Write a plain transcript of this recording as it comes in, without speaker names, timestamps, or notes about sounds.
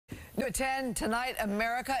At 10 tonight,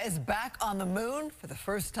 America is back on the moon for the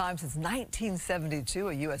first time since 1972.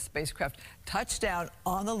 A U.S. spacecraft touched down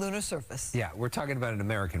on the lunar surface. Yeah, we're talking about an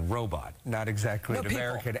American robot, not exactly an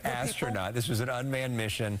American astronaut. This was an unmanned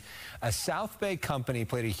mission. A South Bay company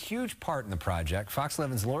played a huge part in the project. Fox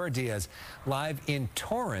 11's Laura Diaz live in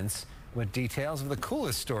Torrance with details of the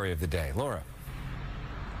coolest story of the day. Laura.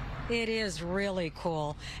 It is really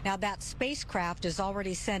cool. Now, that spacecraft is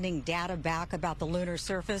already sending data back about the lunar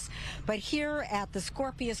surface, but here at the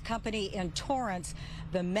Scorpius company in Torrance,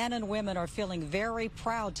 the men and women are feeling very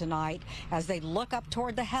proud tonight as they look up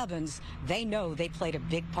toward the heavens. They know they played a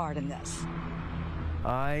big part in this.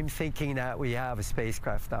 I'm thinking that we have a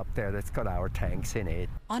spacecraft up there that's got our tanks in it.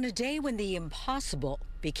 On a day when the impossible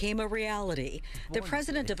became a reality, the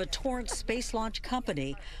president of a Torrance space launch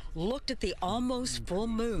company looked at the almost full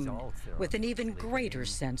moon with an even greater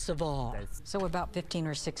sense of awe. So about 15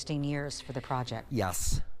 or 16 years for the project.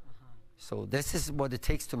 Yes. So this is what it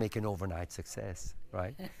takes to make an overnight success,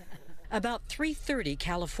 right? About 3:30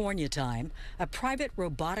 California time, a private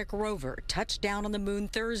robotic rover touched down on the moon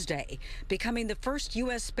Thursday, becoming the first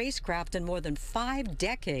U.S. spacecraft in more than 5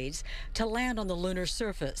 decades to land on the lunar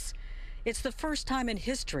surface. It's the first time in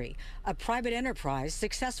history a private enterprise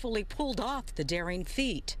successfully pulled off the daring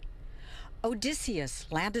feat. Odysseus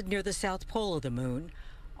landed near the south pole of the moon,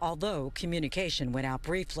 although communication went out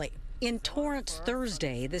briefly. In Torrance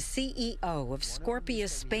Thursday, the CEO of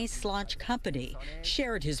Scorpius Space Launch Company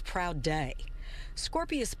shared his proud day.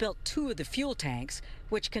 Scorpius built 2 of the fuel tanks,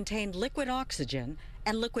 which contained liquid oxygen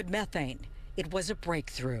and liquid methane. It was a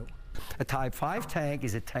breakthrough. A Type 5 tank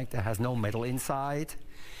is a tank that has no metal inside.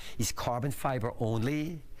 It's carbon fiber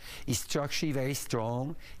only. It's structurally very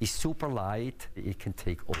strong. It's super light. It can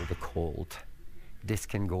take all the cold. This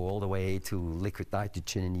can go all the way to liquid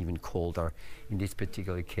nitrogen and even colder. In this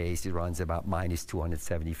particular case, it runs about minus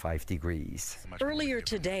 275 degrees. Earlier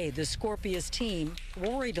today, the Scorpius team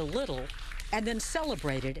worried a little and then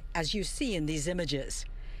celebrated, as you see in these images.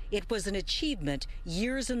 It was an achievement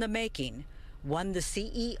years in the making, one the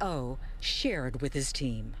CEO shared with his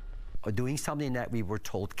team. Doing something that we were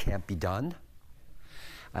told can't be done,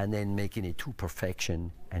 and then making it to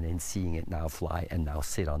perfection, and then seeing it now fly and now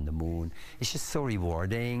sit on the moon. It's just so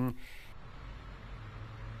rewarding.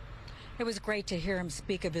 It was great to hear him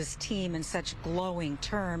speak of his team in such glowing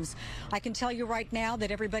terms. I can tell you right now that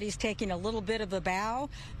everybody's taking a little bit of a bow,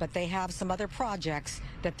 but they have some other projects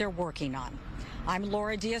that they're working on. I'm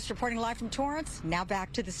Laura Diaz reporting live from Torrance. Now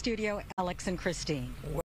back to the studio, Alex and Christine.